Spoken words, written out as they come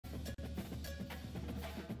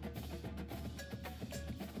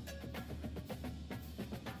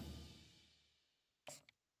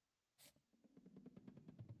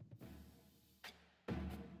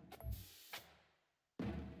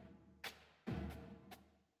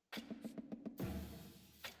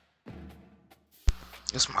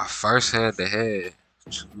It's my first head-to-head.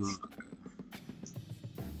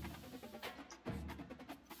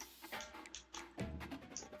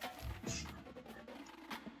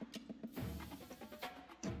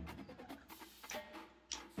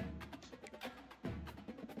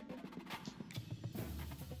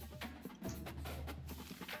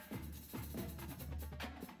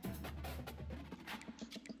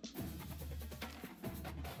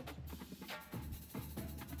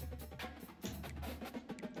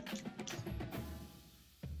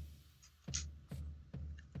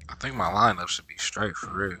 I think my lineup should be straight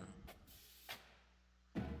for real.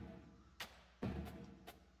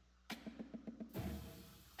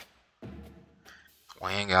 We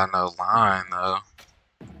ain't got no line though.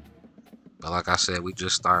 But like I said, we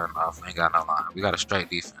just starting off. We ain't got no line. We got a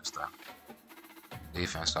straight defense though.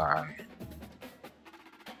 Defense alright.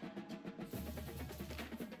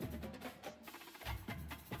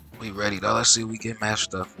 We ready though. Let's see what we get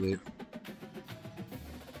matched up with.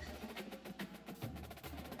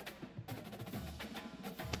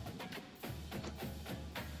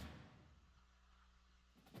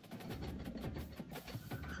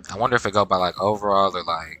 I wonder if it go by like overall or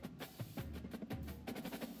like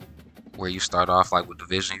where you start off, like what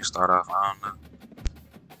division you start off. I don't know.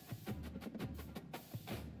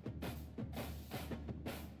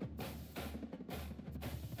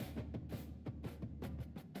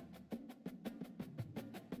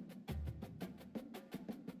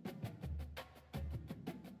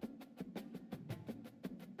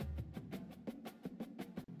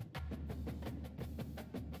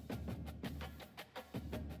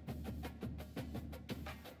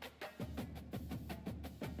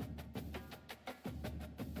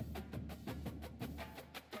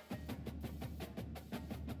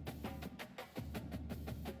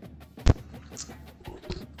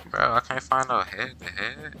 Bro, I can't find no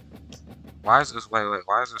head-to-head. Why is this? Wait,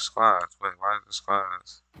 why is this squads? Wait, why is this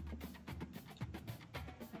squads?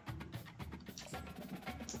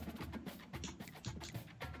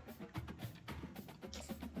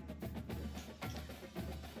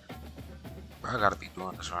 Bro, I gotta be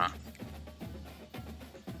doing this wrong.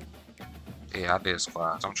 Yeah, I did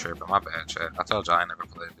squads. I'm tripping. My bad, chat. I told y'all I never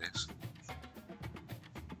played this.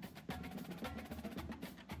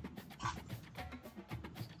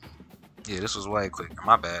 Yeah, this was way quicker.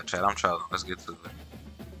 My bad, chat. I'm trolling. Let's get to it.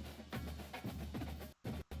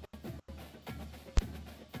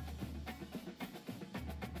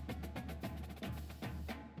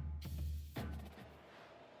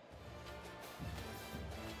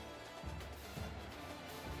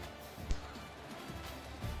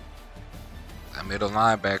 That middle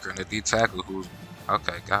linebacker and the D tackle who's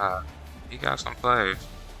okay, God. He got some players.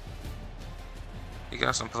 He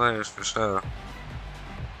got some players for sure.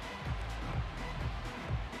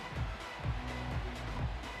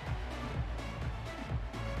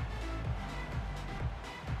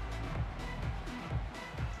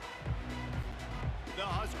 The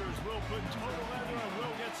Huskers will put total leather and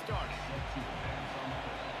will get started.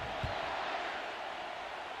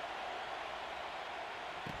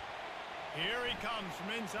 Here he comes from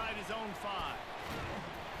inside his own 5.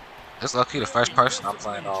 It's lucky the first person I'm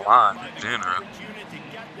playing online in general.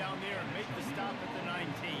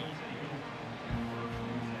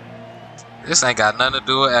 This ain't got nothing to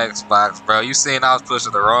do with Xbox, bro. You seen I was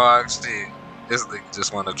pushing the wrong shit. This nigga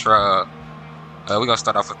just want to try. We gonna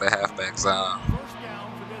start off with the halfback zone.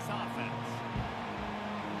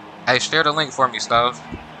 Hey, share the link for me, Stove.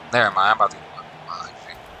 Never mind, I'm about to get my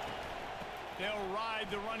shit. They'll ride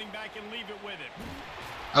the running back and leave it with him.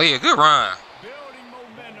 Oh yeah, good run.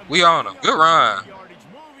 We on him. Good run.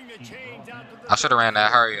 I should have ran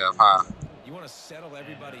that hurry up, huh? You want to settle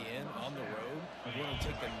everybody in on the road? You want to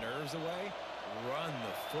take the nerves away? Run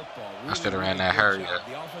the football. I should have ran that hurry up.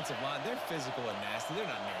 The offensive line, they're physical and nasty. They're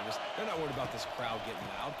not nervous. They're not worried about this crowd getting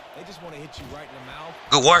loud. They just want to hit you right in the mouth.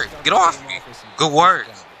 Good work. Get off me. Good work.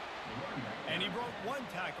 And he broke one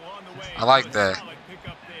tackle on the way. I like that. You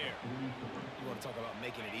want to talk about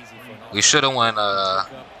making it easy for an We should have went.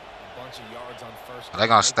 They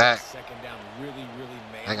gonna stack.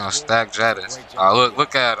 They gonna stack Jadis. Oh,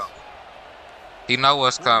 look at him. He know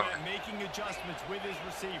what's coming.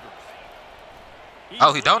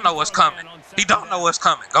 Oh, he don't know what's coming. He don't know what's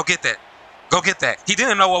coming. Go get that. Go get that. He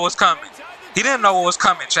didn't know what was coming. He didn't know what was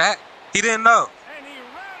coming, chat. He didn't know.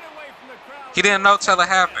 He didn't know till it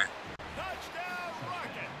happened.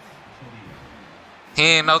 He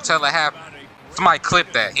ain't know till it happened. Somebody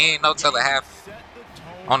clip that. He ain't know till it happened.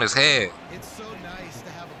 On his head. It's so nice to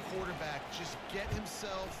have a quarterback just get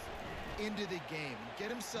himself into the game, get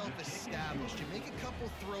himself yourself established. You make a couple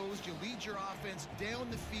throws, you lead your offense down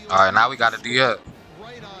the field. All right, now we got to D up.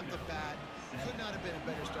 Right off the bat, could not have been a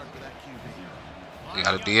better start for that QB. We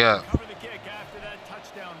got to D up. Cover the kick after that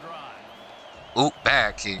touchdown drive. Oop,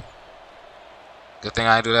 bad key. Good thing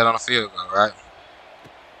I didn't do that on the field goal, right?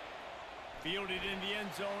 Fielded in the end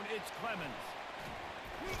zone, it's Clemens.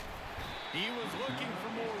 He was looking for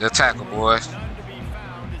more. Good tackle, boys. None to be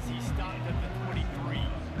found as he stopped at the 23.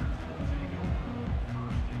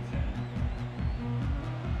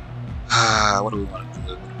 What do we want to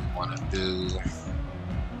do? What do we want to do?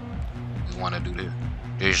 We want to do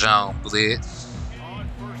the zone blitz. On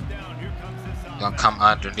first down, here comes this Gonna come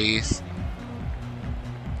underneath.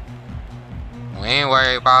 We ain't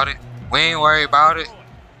worried about it. We ain't worried about it.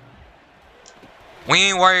 We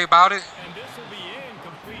ain't worried about it. And this will be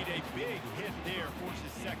incomplete. A big hit there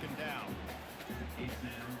forces second down.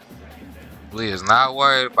 We is not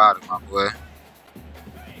worried about it, my boy.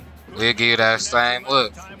 We'll give you that same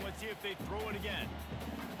look. Let's see if they throw it again.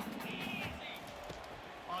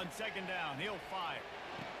 On second down, he'll fire.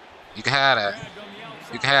 You can have that.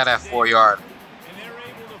 You can have that 4-yard. And they're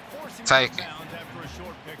able to force him Take out of it. bounds after a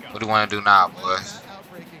short pickup. What do you want to do now, boys?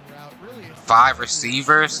 5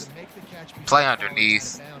 receivers. Play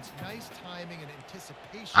underneath.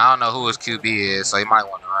 I don't know who his QB is, so he might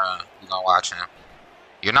want to run. You're going to watch him.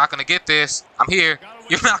 You're not going to get this. I'm here.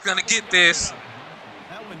 You're not going to get this.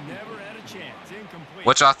 That one never had a chance. Incomplete.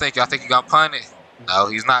 What y'all think? Y'all think he going to punt it? No,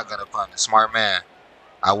 he's not going to punt it. Smart man.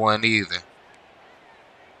 I wouldn't either.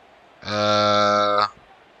 Let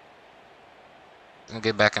me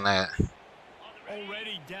get back in that.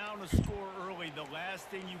 Already down a score early. The last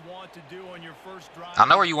thing you want to do on your first drive. I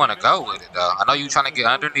know where you want to go with it, though. I know you're trying to get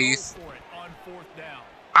underneath. Go for it on fourth down.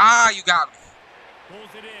 Ah, you got me. Pulls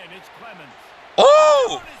it in. It's Clemens.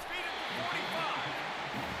 Oh! On his feet at the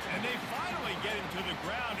 45. And they finally get him to the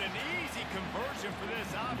ground. An easy conversion for this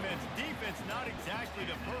offense. Defense not exactly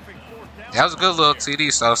the perfect fourth down. That was a good little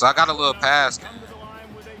TD, so I got a little pass. Come to the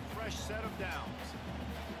line with a fresh set of downs.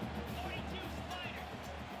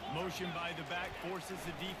 Motion by the back forces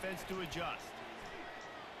the defense to adjust.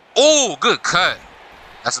 Oh, good cut.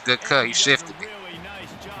 That's a good cut. You shifted me. Really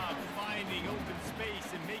nice job finding open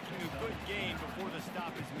space and making a good gain before the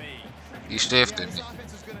stop is made. You shifted This me.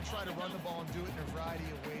 offense is going to try to run the ball and do it in a variety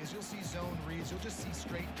of ways. You'll see zone reads. You'll just see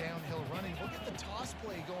straight downhill running. We'll get the toss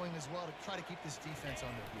play going as well to try to keep this defense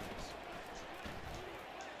on their heels.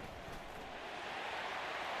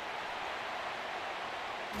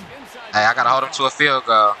 Hey, I got to hold him to a field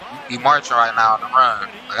goal. He marching right now on the run.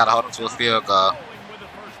 I got to hold him to a field goal.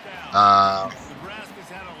 Nebraska's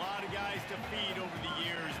had a lot of guys to feed over the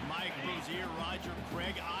years. Mike Rozier, Roger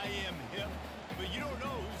Craig, I am hip. But you don't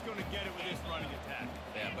know who's going to get it with this running attack.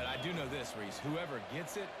 Yeah, but I do know this, Reese. Whoever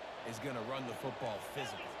gets it is going to run the football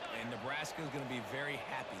physical. And Nebraska is going to be very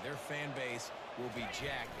happy. Their fan base will be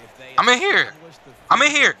jacked if they... I'm in here. I'm in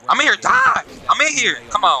here. I'm in here. Die. I'm in here.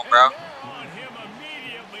 Come on, bro. On him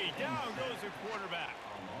immediately. Down goes the quarterback.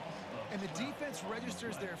 And the defense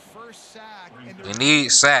registers their first sack. And We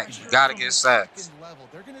need sacks. You got to get sacks.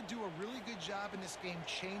 They're going to do a really good job in this game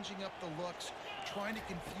changing up the looks, trying to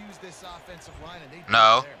confuse this offensive line. And they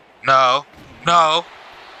No. No. No.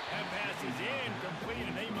 That pass is incomplete,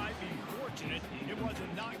 and they might be fortunate. It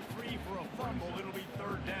wasn't knocked free for a fumble. It'll be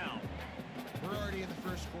third down. We're already in the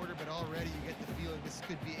first quarter, but already you get the feeling this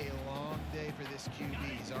could be a long day for this QB.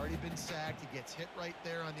 He's already been sacked. He gets hit right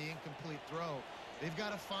there on the incomplete throw. They've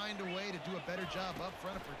got to find a way to do a better job up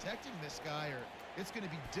front of protecting this guy, or it's going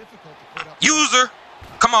to be difficult to put up. User.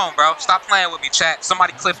 Come on, bro. Stop playing with me, chat.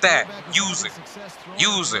 Somebody clip that. User.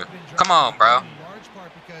 User. Come on, bro. In large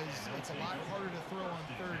part because it's a lot harder to throw on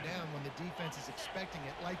third down when the defense is expecting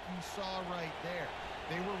it, like you saw right there.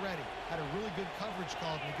 They were ready. Had a really good coverage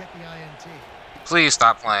call to get the INT. Please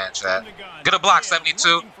stop playing, chat. Get a block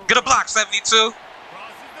 72. Get a block 72.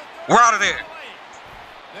 We're out of there.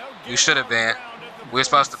 We should have been. We're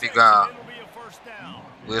supposed to be gone.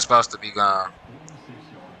 We're supposed to be gone.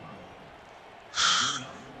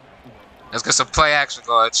 Let's get some play action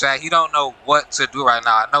going, chat. He don't know what to do right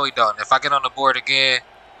now. I know he don't. If I get on the board again,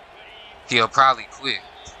 he'll probably quit.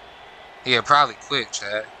 He'll probably quit,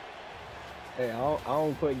 chat. Hey, I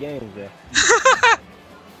don't quit games, yet. I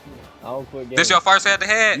don't quit games. This your first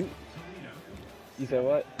head-to-head? You said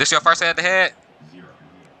what? This your first head-to-head?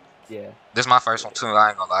 Yeah. This is my first one, too. I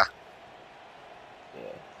ain't gonna lie.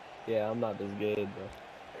 Yeah, I'm not this good, though.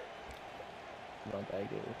 I'm not that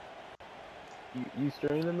good. You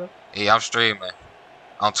streaming, though? Yeah, I'm streaming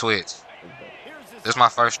on Twitch. This is my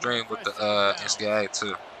first stream with the NCAA,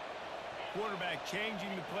 too. Quarterback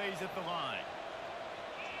changing the plays at the line.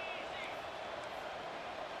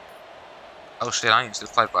 Oh shit, I didn't see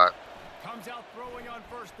the play clock. Comes out throwing on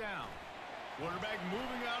first down. Quarterback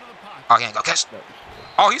moving out of the pocket. Oh, he ain't gonna catch.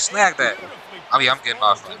 Oh, he snagged that. I mean, I'm getting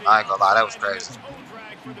off him. I ain't gonna lie, that was crazy.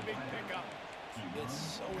 It's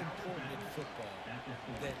so important in football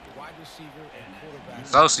that wide receiver and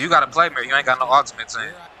quarterback. So you got a playmaker. You ain't got no ultimate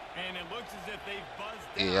team. And it looks as if they buzzed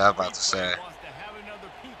Yeah, I was about to say. wants to have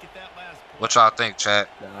another peek at that last play. What y'all think, chat?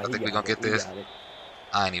 Nah, I think we gonna get he this. got it.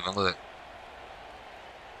 I ain't even look.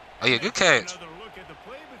 Oh yeah, good catch. Another look at the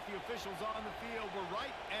play, but the officials on the field were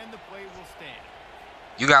right, and the play will stand.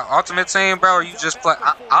 You got ultimate team, bro, or you just play?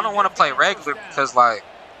 I don't want to play regular because like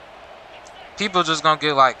people just gonna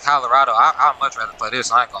get like Colorado. I'd much rather play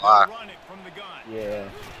this. I ain't gonna lie. Run it from the gun. Yeah.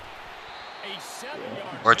 A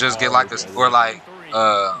 7-yard Or just get like a or like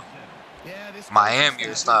Miami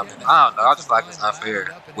or something. I don't know. I just feel like it's unfair.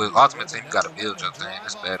 With ultimate team, you gotta build your team.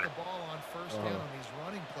 It's better.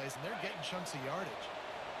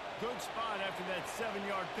 Good spot after that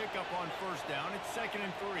 7-yard pickup on first down. It's 2nd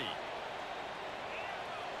and 3.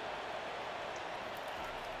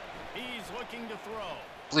 He's looking to throw.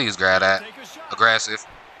 Please grab that. Take a shot. Aggressive.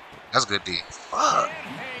 That's good D. Fuck. Can't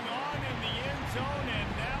hang on in the end zone, and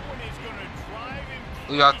that one is going to drive him.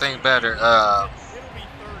 Who y'all think better? It'll be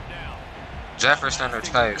 3rd down. Jefferson or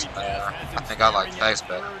Chase, man? I think I like Chase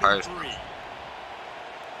better personally.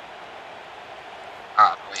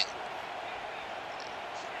 Ah, wait.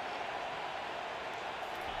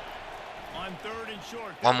 On 3rd and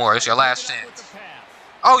short. One more. It's your last chance.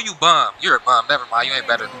 Oh, you bum. You're a bum. Never mind. You ain't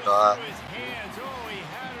better than dog.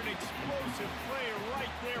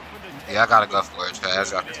 Yeah, I gotta go for it, Chad.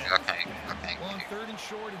 As y'all can see, I can't. Well, on 3rd and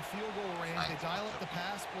short and field goal range, they dial up the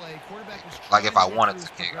pass play. Quarterback was Like if I trying wanted to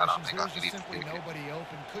to his kick, I don't think I progressions. could There even was simply kick it. nobody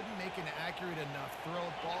open. Couldn't make an accurate enough throw.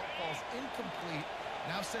 Ball falls incomplete.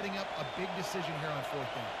 Now setting up a big decision here on 4th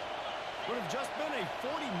down. Would have just been a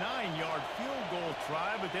 49-yard field goal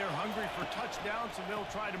try, but they're hungry for touchdowns, so they'll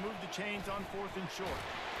try to move the chains on 4th and short.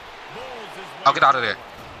 I'll get out of there.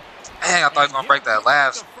 Dang, I thought he was gonna break that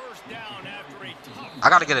last. I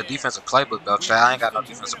gotta get a defensive playbook though, Chad. I ain't got no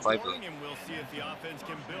defensive playbook.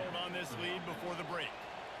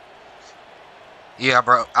 Yeah,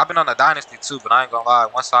 bro. I've been on the dynasty too, but I ain't gonna lie.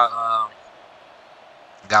 Once I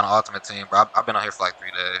got an ultimate team, bro, I've been on here for like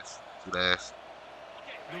 3 days, 2 days.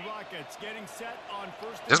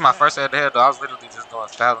 This is my first head-to-head though. I was literally just doing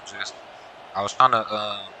challenges. I was trying to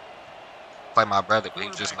play my brother, but he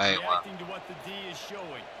just made one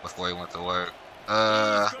before he went to work.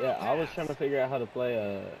 Yeah, I was trying to figure out how to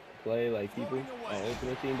play like people on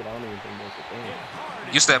Ultimate Team, but I don't even think that's a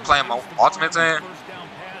thing. You said playing my Ultimate Team?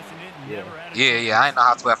 Yeah, I didn't know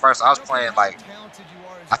how to at first. I was playing like,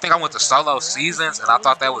 I think I went to solo seasons, and I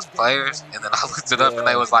thought that was players, and then I looked it up, and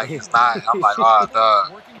they was like, it's not. I'm like, oh, duh.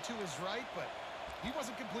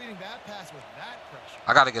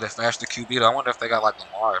 I gotta get a faster QB though. I wonder if they got like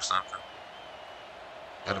Lamar or something.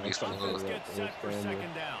 That'll be smooth.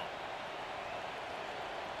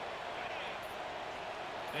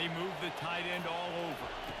 They move the tight end all over.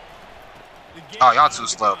 Oh, y'all too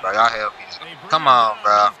slow, bro. Y'all help me. Come on,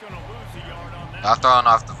 bro. Y'all throwing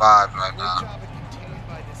off the vibes right now.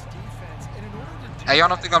 Hey, y'all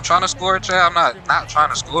don't think I'm trying to score, Chad? I'm not trying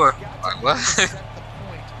to score. Like, what?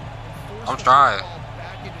 I'm trying.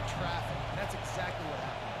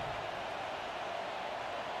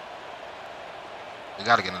 We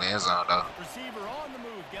gotta get in the end zone, though.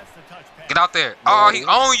 Get out there. Oh, he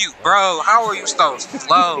on you, bro. How are you so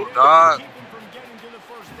slow, dog?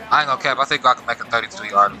 I ain't gonna cap. I think I can make a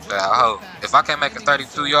 32-yarder. I hope. If I can't make a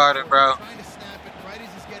 32-yarder, bro.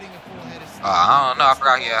 I don't know. I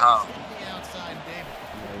forgot he at home.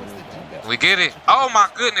 We get it. Oh, my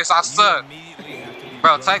goodness. I suck.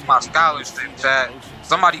 Bro, take my scholarship, Chad.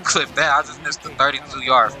 Somebody clip that. I just missed the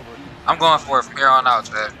 32-yard. I'm going for it from here on out,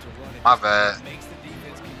 Chad. My bad.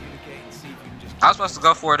 I was supposed to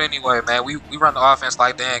go for it anyway, man. We run the offense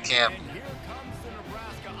like Dan Campbell.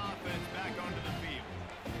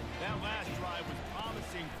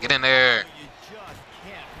 Get in there.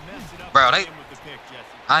 Bro, I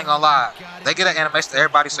ain't gonna lie. They get an animation to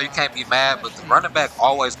everybody so you can't be mad, but the running back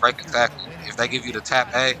always break a tackle. If they give you the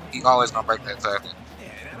tap A, he always gonna break that tackle. Yeah,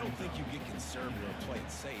 and I don't think you get conservative or play it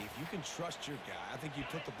safe. You can trust your guy. I think you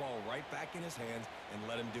put the ball right back in his hands and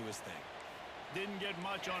let him do his thing. Didn't get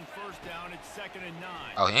much on first down. It's 2nd and 9.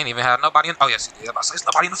 Oh, he ain't even had nobody in. Oh, yes, he did. I'm about to say, it's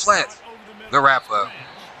nobody in the flat. Good wrap up.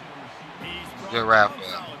 Good wrap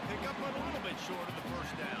up.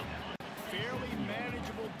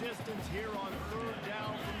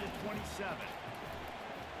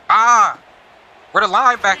 Ah! Where the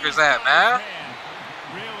linebackers at, man?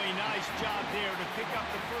 Really nice job there to pick up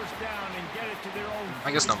the first down and get it to their own. Man,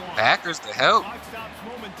 think it's the backers to help. Clock stops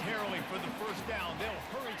momentarily for the first down.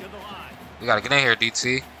 They'll hurry to the line. We gotta get in here,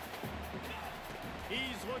 DT. He's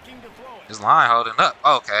looking to throw it. His line holding up.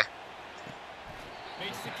 Oh, okay.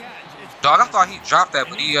 Makes the catch. It's Dog, I thought he dropped that,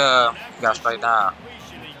 but he got straight down.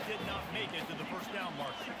 He did not make it to the first down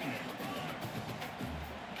mark.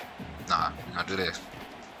 Nah, we're gonna do this.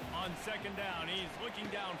 On second down, he's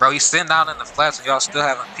looking down. Bro, he's sitting down in the flats and y'all still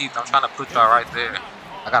haven't peeped. I'm trying to put y'all right there.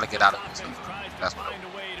 I gotta get out of this. That's what Find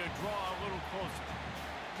a way to draw a little closer.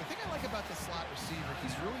 The thing I like about the slot receiver,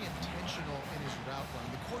 he's really intentional in his route run.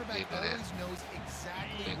 The quarterback always knows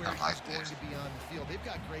exactly where he's going to be on the field. They've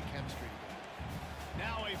got great chemistry together.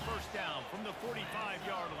 Now a first down from the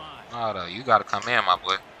 45-yard line. Oh, no, you gotta come in, my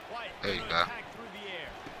boy. There you go. Attack through the air.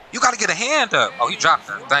 You gotta get a hand up. Oh, he dropped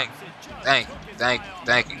that. Thank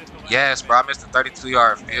you. Yes, bro, I missed a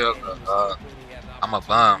 32-yard field. I'm a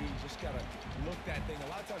bum.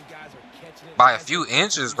 By a few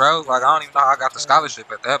inches, bro. Like, I don't even know how I got the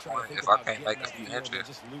scholarship at that point if I can't make a few inches.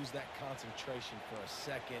 Just lose that concentration for a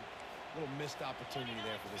second. Little missed opportunity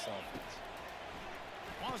there for this offense.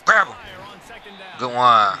 Grab him. Good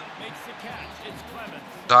one. Makes the catch. It's Clemens.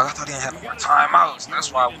 Dog, I thought he didn't have more timeouts.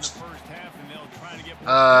 That's why I was.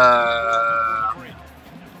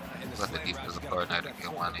 Let the defensive coordinator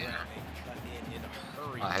get one in.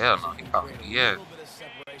 Oh, hell no. He caught me. Yeah. A little bit of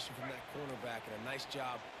separation from that cornerback and a nice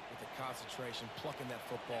job with the concentration, plucking that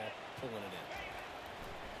football, pulling it in.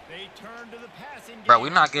 They turn to the passing game. Bro, we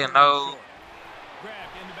not getting no.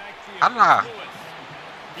 I don't know.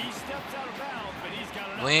 He steps out of bounds, but he's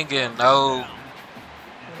got We ain't getting no.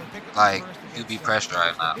 Like, QB pressure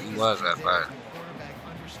right now. He was at first.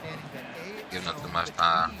 Giving up too much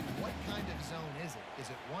time. What kind of zone is it? Is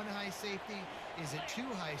it one high safety? Is it two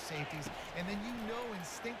high safeties? And then you know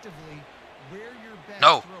instinctively where your best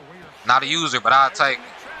No, throw, where your not a user, but I'll take it.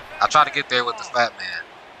 I try to get there with the fat man.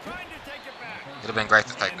 It'd have been great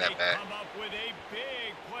to take that back. Come up with a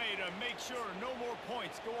big play to make sure no more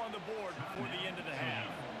points go on the board before the end of the half.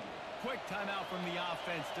 Quick timeout from the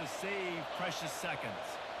offense to save precious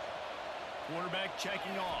seconds. Quarterback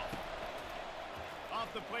checking off.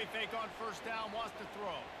 Off the play fake on first down, wants to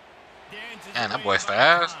throw. Man, that boy's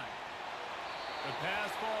fast. The pass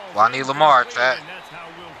falls. Well, I need Lamar, chat. And that's how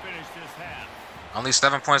we'll finish this half. Only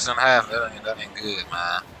 7 points and a half. That ain't good,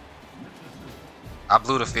 man. I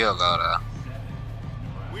blew the field goal, though.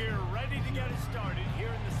 We're ready to get it started here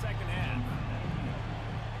in the second half.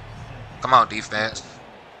 Come on, defense.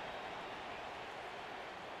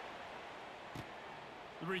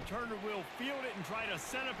 The returner will field it and try to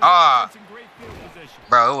set up Ah, in great field position.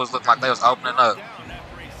 bro, it was looking like they was opening up.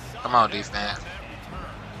 Come on, defense.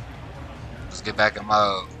 Let's get back in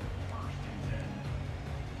mode.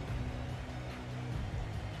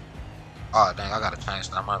 Oh, dang, I gotta change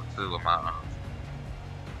them up too with my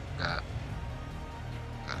gotta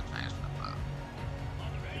change them up.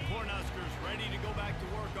 The Cornhuskers ready to go back to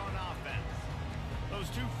work on offense. Those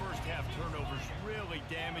two first-half turnovers really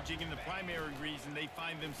damaging, and the primary reason they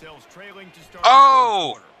find themselves trailing to start.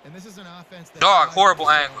 Oh! And this is an offense that Dog, horrible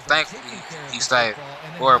angle. Thankfully, he saved.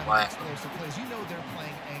 Horrible angle. You know they're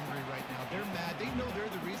playing angry right now. They're mad. They know they're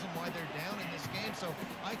the reason why they're down in this game. So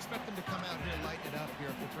I expect them to come out here and lighten it up here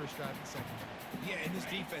for the first drive and second half. Yeah, and this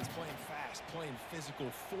defense playing fast, playing physical,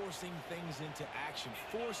 forcing things into action,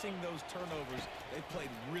 forcing those turnovers. They played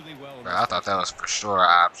really well. Bro, I thought that was for sure an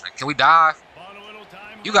option. Can we dive?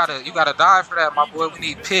 You gotta dive for that, my boy. We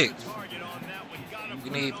need picks. We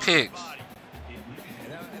need picks.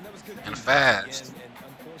 And fast. And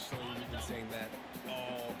unfortunately, we've been saying that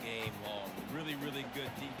all game long. Really, really good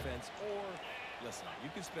defense. Or, listen, you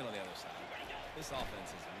can spin on the other side. This offense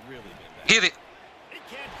has really been bad. Hit it.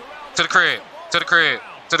 To the crib. To the crib.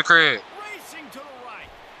 To the crib. Racing to the right.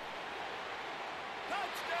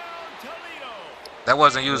 Touchdown, Toledo. That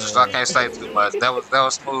wasn't user, so I can't say too much. That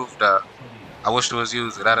was smooth though. I wish it was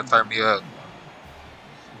user. That'd turn me up.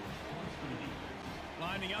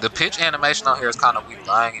 The pitch animation on here is kind of weak.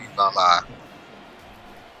 I ain't even gonna lie.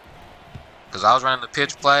 Cause I was running the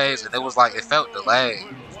pitch plays and it was like it felt delayed.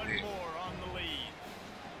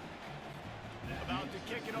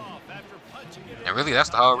 And really, that's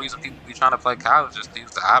the whole reason people be trying to play college, just to use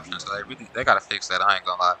the options. So they gotta fix that. I ain't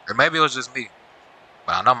gonna lie. Or maybe it was just me.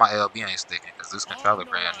 But I know my LB ain't sticking because this controller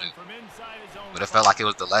brand new. But it felt like it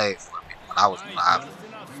was delayed for me when I was in the option.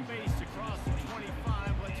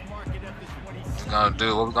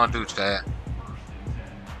 What we gonna do, Chad?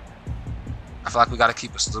 I feel like we gotta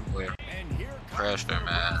keep it somewhere. Pressure,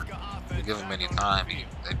 man. We give them any time,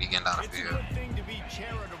 they be getting down the field.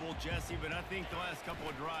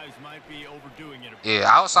 Yeah,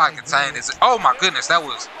 outside contain is. Oh my goodness, that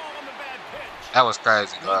was. That was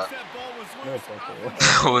crazy, dog. No touchdown.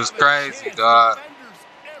 That was crazy, dog.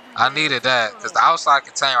 I needed that because the outside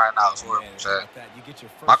contain right now is horrible, Chad.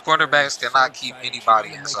 My cornerbacks cannot keep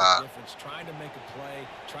anybody inside. Trying to make a play,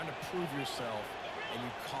 trying to prove yourself, and you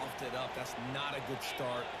coughed it up. That's not a good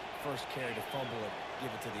start. First carry to fumble it,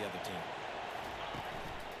 give it to the other team.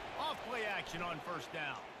 Off play action on first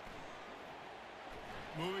down.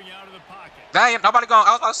 Moving out of the pocket. That ain't nobody going.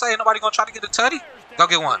 I was about to say, nobody gonna try to get a tutty. Go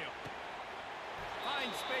get one.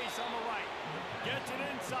 Find space on the right. Gets it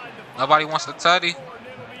inside the Nobody wants a tutty.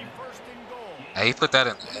 Hey, he put that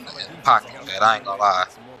in the pocket. That I ain't gonna lie.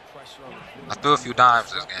 I threw a few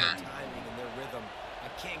dimes this game. I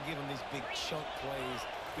can't give him these big chunk plays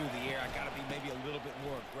through the air. I gotta be maybe a little bit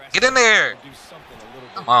more aggressive. Get in there. Do something a little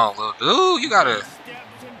bit. Come on, little dude. You gotta.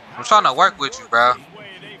 I'm trying to work with you, bro.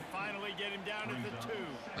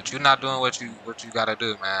 But you're not doing what you gotta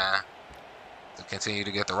do, man, to continue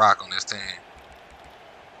to get the rock on this team.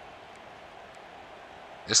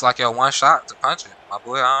 It's like your one shot to punch it. My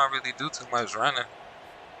boy, I don't really do too much running,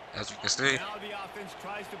 as you can see. Now the offense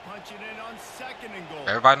tries to punch it in on 2nd and goal.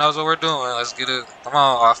 Everybody knows what we're doing. Let's get it. Come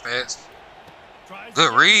on, offense.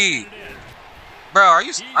 Good read. Bro, are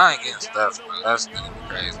you? I ain't getting stuff, bro. That's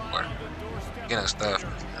crazy, bro. Getting stuff.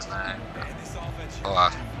 Oh,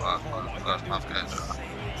 my bad.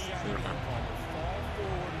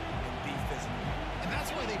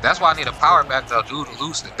 That's why I need a power back though, dude, to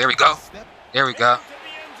lose it. There we go. There we go.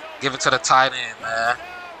 Give it to the tight end, man.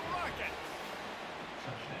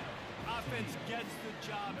 Offense gets the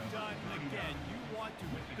job done again. You want to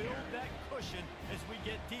build that cushion as we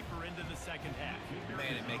get deeper into the second half.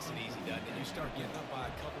 Man, it makes it easy, doesn't it? You start getting up by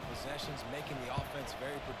a couple possessions, making the offense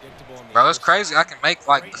very predictable. Bro, it's crazy. I can make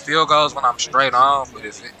like the field goals when I'm straight on, but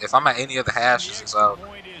if I'm at any of the hashes, it's over. The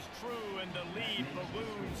point is true, and the lead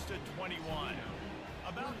balloons to 21.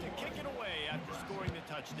 About to kick it away after scoring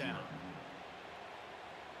the touchdown.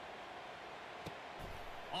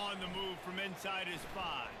 On the move from inside his 5.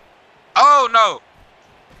 Oh no,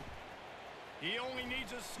 He only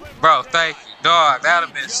needs a slip. bro, thank you, dog. That'd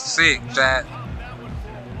have been sick, Chad.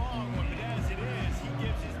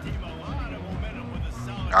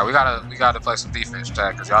 All right, we gotta play some defense,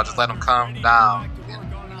 Chad, because y'all just let them come down. And,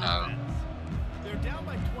 you know, They're down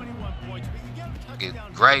by 21 points, but you get a touchdown.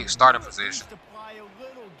 get great starting position.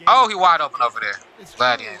 Oh, he wide open over there.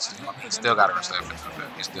 Glad he ain't seen him. He still got a reception.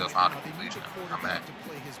 He still found a completion. I'm mad.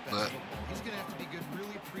 But he's gonna have to be good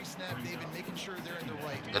really pre-snap, David, making sure they're in the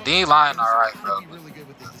right. the D line, all right, bro.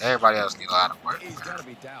 Everybody else need a lot of work. He's got to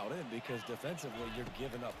be dialed in because defensively you're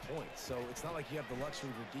giving up points. So it's not like you have the luxury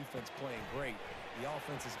of your defense playing great. The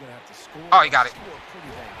offense is going to have to score. Oh, he got it.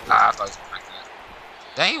 I thought he was going to make that.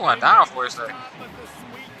 Dang, he went down for a second.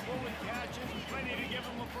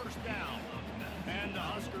 And the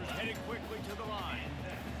Huskers headed quickly to the line.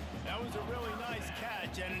 That was a really nice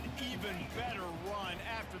catch and an even better run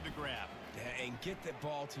after the grab. Yeah, and get that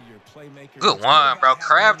ball to your playmaker. Good one, bro.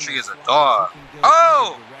 Crabtree is a dog.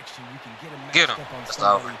 Oh! Get him. That's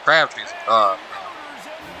over. Crabtree is a dog, bro.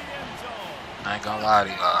 I ain't gonna lie to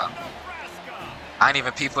you, I ain't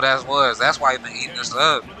even people that was. That's why he been eating this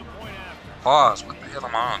up. Pause. What the hell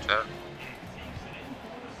am I on, Chad?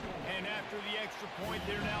 And after the extra point,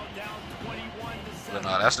 they're now down 21-7. But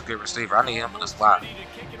no, that's a good receiver. I need him in the slot.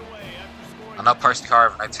 I know Percy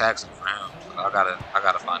Harvin, they taxing for him. So I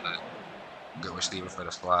gotta find a good receiver for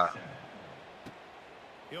the slot.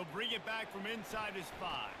 He'll bring it back from inside his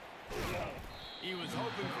 5. He was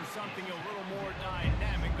hoping for something a little more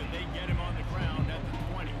dynamic, but they get him on the ground at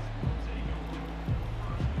the 20.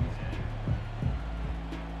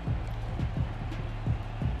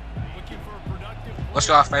 What's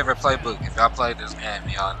y'all favorite playbook? If y'all played this game,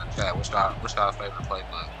 y'all in the chat, what's y'all favorite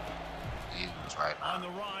playbook? Eagles right now. On the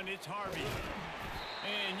run, it's Harvey.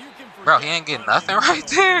 And you can Bro, he ain't getting nothing right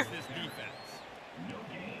there.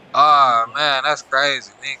 Oh man, that's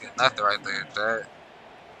crazy. He ain't getting nothing right there, Chad.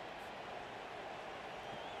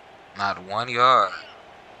 Not 1 yard.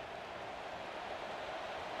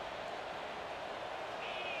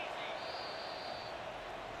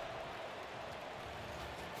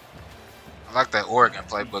 I like that Oregon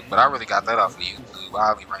playbook, but I really got that off of YouTube.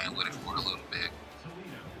 I only ran with it for a little bit.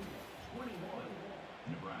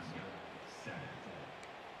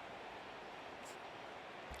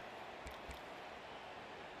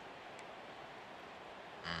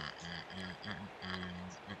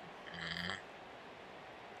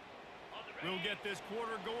 We'll get this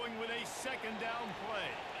quarter going with a 2nd down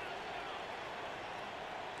play.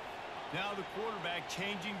 Now the quarterback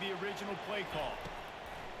changing the original play call.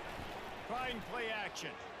 Trying play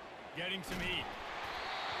action. Getting some heat.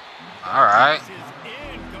 All right. This is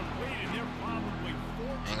incomplete, and they're probably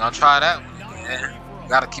Ain't gonna try that one again. We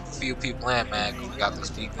gotta keep a few people in, man, because we got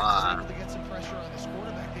this weak line. To get some pressure on this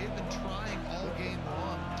quarterback. They've been trying all game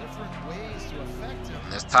long different ways to affect him.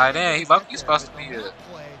 And this tight end, he's supposed to be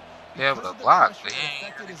able to block, but he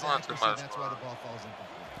ain't really doing too much That's for why him. the ball falls incomplete.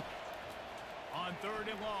 on 3rd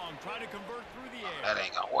and long. Try to convert through the air. That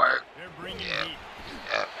ain't gonna work. They're bringing Yeah. heat.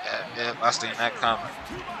 Yep. I seen that coming.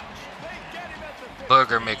 Too much. They get him at the 50.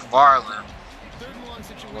 Booger McFarland. Third and long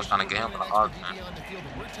situation. Was trying to get him We're on the putting arc, an man. extra DB on the field,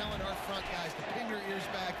 but we're telling our front guys to pin your ears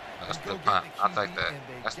back. That's a and go good get punt. the I'll QB, take that. and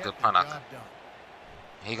they That's a get good the punt, I job think. done.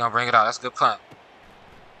 He gonna bring it out. That's a good punt.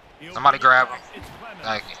 He'll Somebody bring it grab back. him. It's Clemens.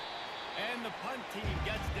 Thank you. And the punt team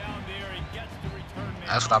gets down there and gets the return man.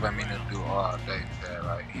 That's what I've been meaning to do all day, Chad,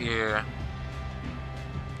 right here.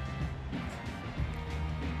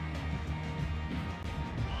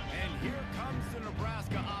 And here comes the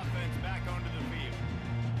Nebraska offense back onto the field.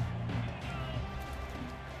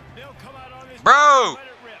 They'll come out on his Bro! let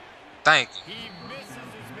it rip. Thank you. He misses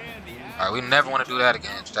his man. The All right, we never want to do that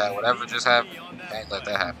again, Chad. Whatever just happened, can't let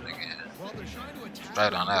that happen again. Well, they're trying to attack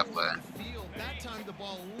Straight on that play. the field. That time the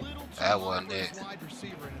ball a little too That long wasn't for his it. wide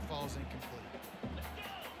receiver, and it falls incomplete.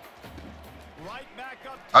 Right back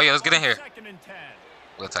up to Oh, yeah, let's get in here. 2nd and 10.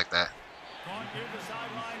 We'll take that. Caught near the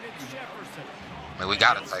sideline, it's Jefferson. I mean, we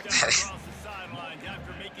gotta He'll take step that. across the sidelines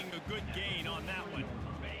after making a good gain on that one.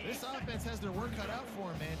 This offense has their work cut out for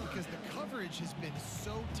them, man, because the coverage has been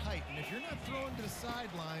so tight. And if you're not throwing to the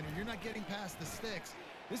sideline or you're not getting past the sticks,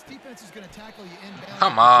 this defense is going to tackle you inbound.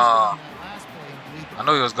 Come on. Last play and bleed the I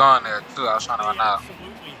knew he was going there, too. I was trying to They run out.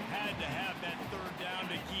 absolutely had to have that 3rd down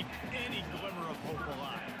to keep any glimmer of hope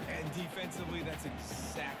alive. And defensively, that's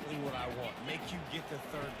exactly what I want. Make you get the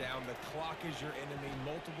 3rd down. The clock is your enemy.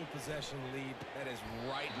 Multiple possession lead. That is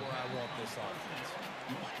right where I want this offense.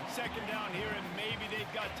 2nd down here, and maybe they've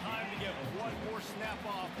got time to get one more snap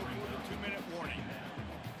off before the 2-minute warning.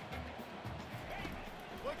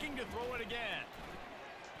 Looking to throw it again.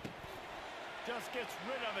 Just gets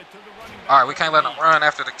rid of it to the running back. All right, we can't let him run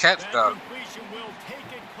after the catch, That though. completion will take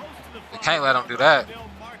it close to the We 5. can't let him do that. They'll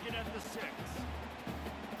mark it at the 6.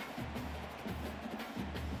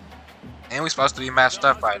 And we supposed to be matched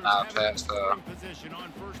up right now, Chad, so. Position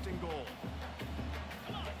on 1st and goal.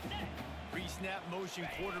 Pre-snap motion,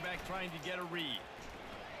 quarterback trying to get a read.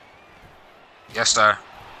 Yes, sir.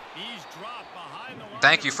 He's dropped behind the line.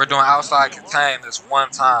 Thank you for doing outside contain this one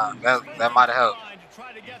time. That might have helped. To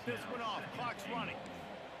try to get this one off. Clock's running.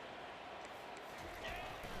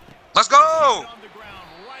 Let's go! On the ground,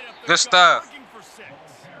 right up the Good gut, stuff. looking for 6.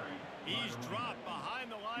 He's dropped behind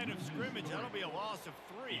the line of scrimmage. That'll be a loss of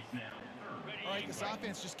 3. All right, this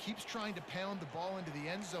offense just keeps trying to pound the ball into the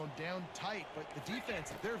end zone down tight, but the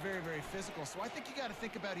defense, they're very, very physical. So I think you got to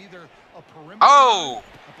think about either a perimeter, Oh!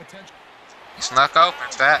 a potential. He snuck open,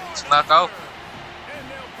 Chad. He snuck open. And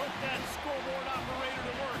they'll put that scoreboard operator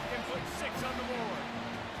to work and put 6 on the board.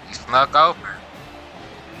 He snuck open.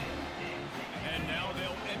 And now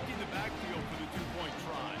they'll empty the backfield for the 2-point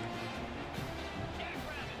try.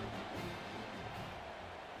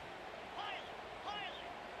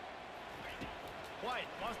 White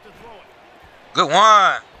wants to throw it. Good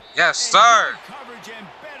one. Yes, sir. Coverage and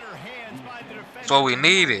better hands by the defense. That's what we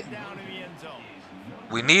needed. Down in the end zone.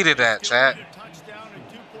 We needed that, Chad. Touchdown and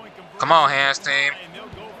 2-point conversion. Come on, hands team. And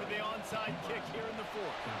they'll go for the onside kick here in the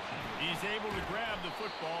 4th. He's able to grab the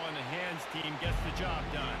football, and the hands team gets the job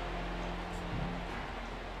done.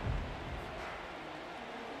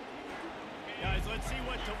 Guys, let's see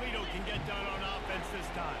what Toledo can get done on offense this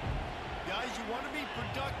time. Guys, you want to be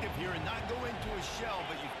productive here and not go into a shell,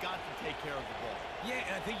 but you've got to take care of the ball. Yeah,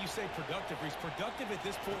 and I think you say productive, Reese. Productive at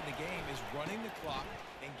this point in the game is running the clock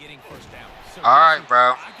and getting 1st down. So All right,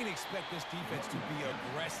 bro. I can expect this defense to be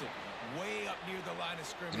aggressive, way up near the line of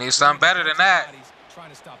scrimmage. You need something better than that.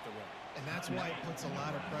 Trying to stop the run. And that's why it puts a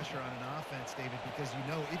lot of pressure on an offense, David, because you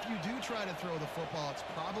know if you do try to throw the football, it's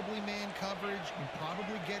probably man coverage. You're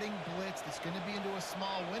probably getting blitzed. It's going to be into a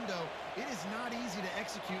small window. It is not easy to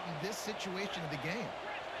execute in this situation of the game.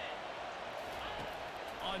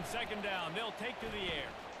 On 2nd down, they'll take to the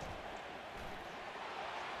air.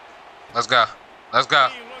 Let's go. Let's go.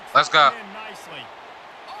 He looks Let's go. in nicely.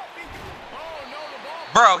 Oh, no, the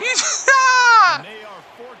ball. Bro, he And they are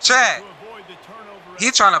fortunate Chad, to avoid the turnover.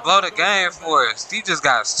 he trying to blow the game for us. He just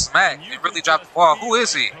got smacked and really dropped the ball. Who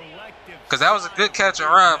is he? Because that was a good catch and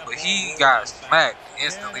run, but he got smacked.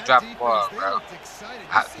 Instantly dropped the ball, bro.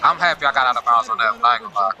 I'm happy I got out of bounds on that one. I ain't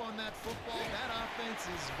gonna lie. That offense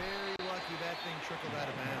is very lucky that thing trickled out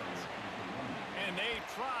of bounds. And they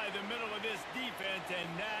try the middle of this defense, and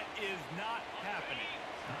that is not happening.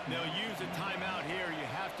 They'll use a timeout here. You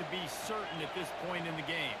have to be certain at this point in the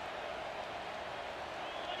game.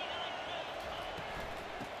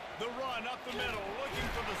 The run up the middle, looking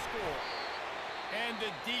for the score. And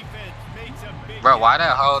the defense makes a big... Bro, why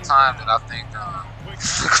that whole time did I think the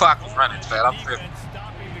clock was running, Chad? I'm tripping.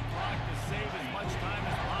 Stopping the clock to save as much time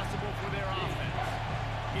as possible for their offense.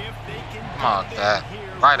 If they can... Come on, Dad.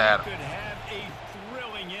 Right at him. Could have a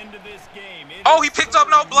thrilling end to this game. Oh, he picked up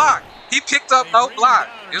no block. He picked up no block.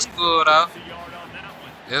 It's cool, though.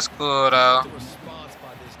 It's cool, though. The response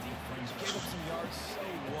by this defense. Gave up some yards, so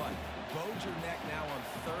what? Bowed your neck now on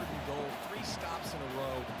 3rd and goal. 3 stops in a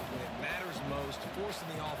row when it matters most, forcing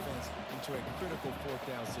the offense into a critical 4th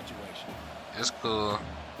down situation. It's cool.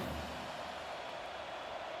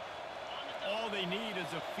 All they need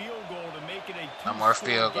is a field goal to make it a No more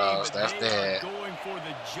field goals. That's dead. Going for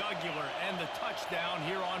the jugular and the touchdown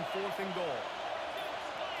here on 4th and goal.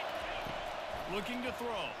 Looking to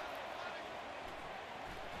throw.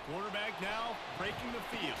 Quarterback now breaking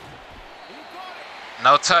the field.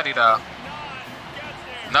 No tutty, though.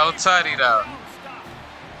 No tutty, though.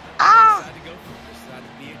 Ah! Decided to go for it. Decided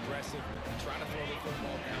to be aggressive and try to throw the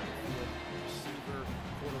football down the field. Receiver,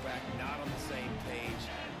 quarterback not on the same page.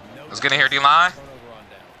 No. Let's get in here, D-line. Turnover on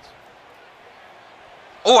downs.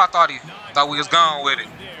 Oh, I thought we was going with it.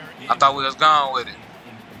 I thought we was going with it.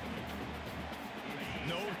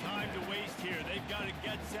 No time to waste here. They've got to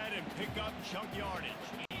get set and pick up chunk yardage.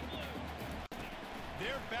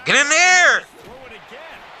 Get in there! Throw it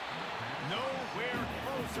again. Nowhere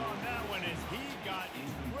close on that one as he got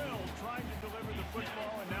drilled trying to deliver the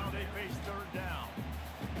football, and now they face 3rd down.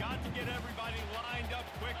 Got to get everybody lined up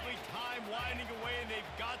quickly. Time winding away, and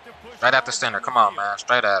they've got to push. Right at the center. Come on, man.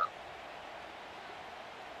 Straight at him.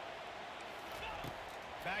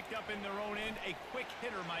 Backed up in their own end. A quick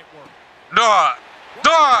hitter might work. Dog.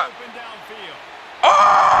 Dog. Open downfield.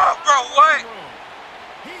 Oh, bro, what?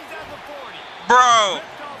 He's at the 40. Bro.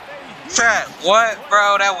 Chat, what?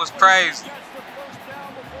 Bro, that was crazy. Gets the first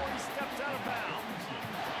down before he steps out of bounds.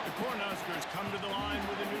 The Cornhuskers come to the line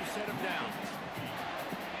with a new set of downs.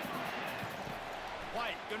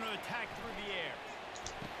 White going to attack through the air.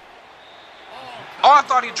 Oh, I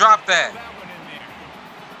thought he dropped that. That one in there.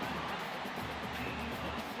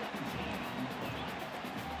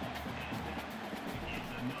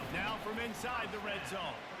 Now from inside the red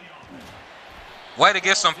zone. Way to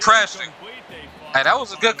get some pressure. Hey, that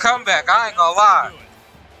was a good comeback. I ain't gonna lie.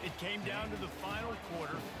 It came down to the final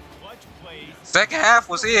quarter. Clutch plays. Second half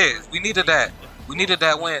was his. We needed that. We needed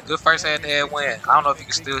that win. Good first head-to-head win. I don't know if you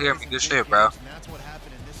can still hear me. Good shit, bro. And that's what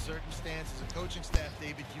happened in this circumstance. As a coaching staff,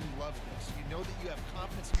 David, you love this. You know that you have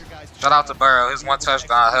confidence in your guys. Shout out to Burrow. His one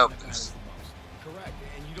touchdown helped us. Correct.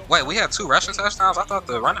 And you don't Wait, we had 2 rushing touchdowns? I thought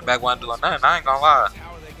the running back wasn't doing nothing. I ain't gonna lie.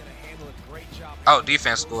 How are they going to handle it? Great job. Oh,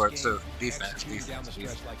 defense scored too. Defense. Down the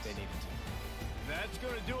stretch like they needed to. That's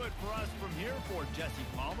going to do it for us from here. For Jesse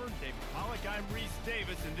Palmer, David Pollack, I'm Reese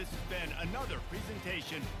Davis, and this has been another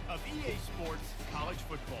presentation of EA Sports College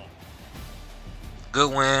Football.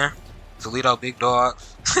 Good win. Toledo Big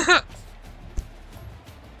Dogs. I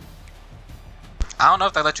don't know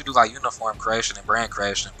if they let you do like uniform creation and brand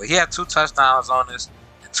creation, but he had 2 touchdowns on this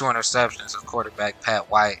and 2 interceptions. His quarterback,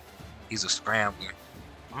 Pat White, he's a scrambler.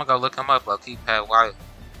 I'm going to go look him up, low-key, Pat White.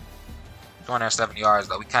 270 yards,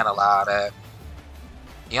 though. We kind of allowed that.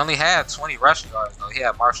 He only had 20 rushing yards, though. He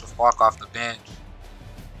had Marshall Faulk off the bench.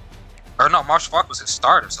 Or no, Marshall Faulk was his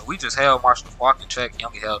starter, so we just held Marshall Faulk in check. He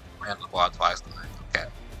only ran the ball twice. Okay,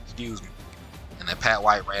 excuse me. And then Pat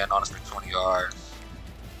White ran on us for 20 yards.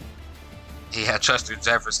 He had Chester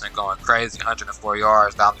Jefferson going crazy, 104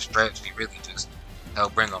 yards down the stretch. He really just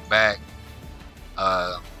helped bring him back.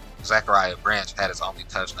 Zachariah Branch had his only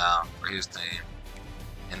touchdown for his team.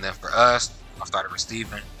 And then for us, I started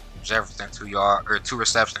receiving. Jefferson 2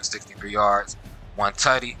 receptions, 63 yards. 1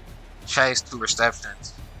 tutty. Chase 2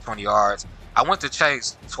 receptions, 20 yards. I went to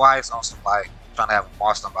Chase twice on some like trying to have him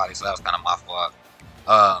off somebody, so that was kind of my fault.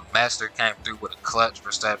 Master came through with a clutch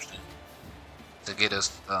reception to get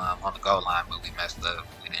us on the goal line, but we messed up.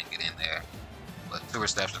 We didn't get in there. But 2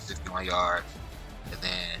 receptions, 61 yards. And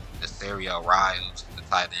then the Serio Riles, the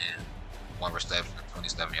tight end, 1 reception,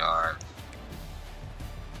 27 yards.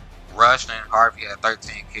 Rushing, Harvey had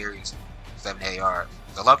 13 carries, 78 yards.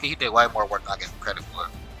 So Loki, he did way more work than I gave him credit for.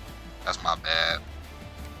 That's my bad.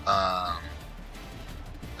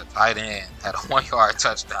 The tight end had a 1-yard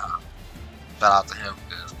touchdown. Shout out to him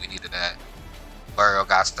because we needed that. Burrow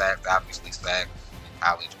got sacked, obviously sacked. In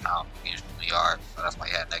college count, usually yards, so that's why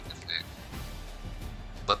he had -6.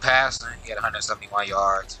 But passing, he had 171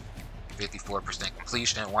 yards, 54%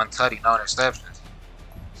 completion, 1 tutty, no interceptions.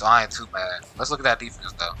 So I ain't too mad. Let's look at that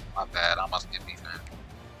defense though. My bad. I must get defense.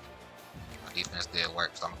 My defense did work,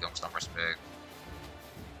 so I'm gonna give him some respect.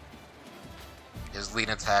 His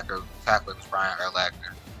leading tackler was Brian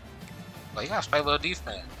Urlacher. But he got straight little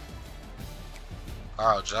defense.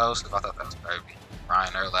 Carl Joseph, I thought that was Kirby.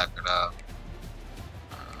 Brian Urlacher though.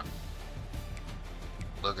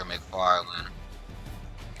 Booger McFarland.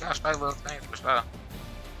 Got straight little things for sure.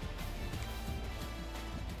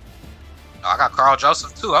 Oh, I got Carl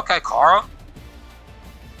Joseph too. Okay, Carl.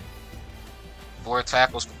 4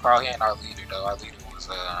 tackles for Carl. He ain't our leader though. Our leader was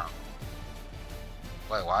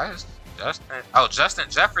wait, why is Justin? Oh, Justin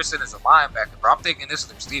Jefferson is a linebacker, bro. I'm thinking this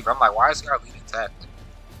is receiver. I'm like, why is he our leading tackler?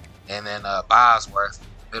 And then Bosworth,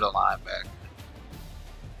 middle linebacker.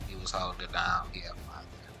 He was holding it down. He had 5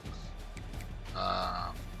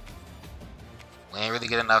 tackles. We ain't really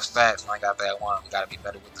get enough sacks. We ain't got that one. We gotta be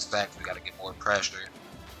better with the sacks. We gotta get more pressure.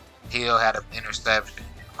 Hill had an interception.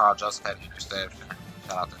 Carl Joseph had an interception.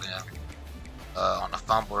 Shout out to them. On the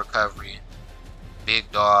fumble recovery, Big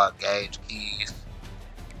Dog, Gage Keys.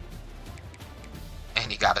 And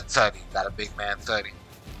he got a tutty. Got a big man tutty.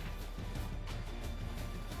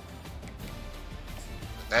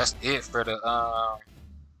 But that's it for the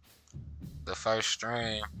first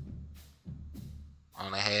stream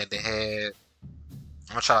on the head-to-head.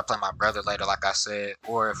 I'm gonna try to play my brother later, like I said.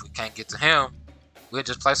 Or if we can't get to him, we'll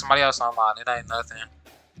just play somebody else online. It ain't nothing.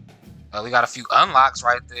 We got a few unlocks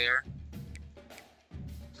right there.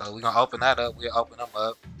 So we're going to open that up. We'll open them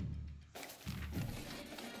up.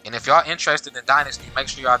 And if y'all interested in Dynasty, make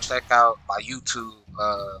sure y'all check out my YouTube.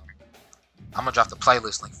 I'm going to drop the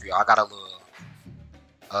playlist link for y'all. I got a little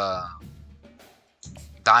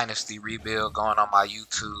Dynasty rebuild going on my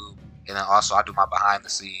YouTube. And then also I do my behind the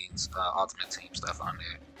scenes Ultimate Team stuff on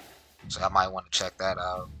there. So I might want to check that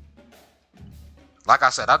out. Like I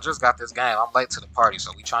said, I just got this game. I'm late to the party,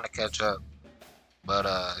 so we trying to catch up. But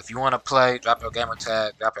if you want to play, drop your gamer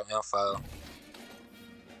tag, drop your info.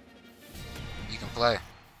 You can play.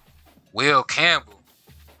 Will Campbell.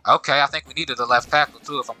 Okay, I think we needed a left tackle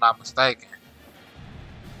too, if I'm not mistaken.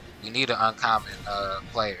 We need an uncommon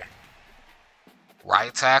player.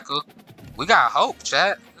 Right tackle. We got hope,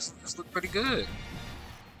 chat. This look pretty good.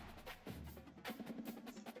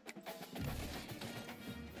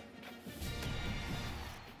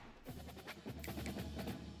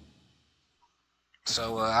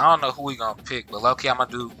 So I don't know who we gonna pick, but low-key I'm gonna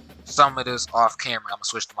do some of this off camera. I'm gonna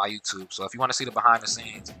switch to my YouTube. So if you want to see the behind the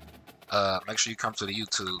scenes, make sure you come to the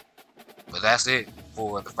YouTube. But that's it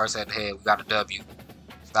for the first head-to-head. We got a W.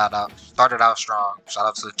 Started out strong. Shout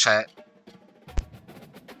out to the chat.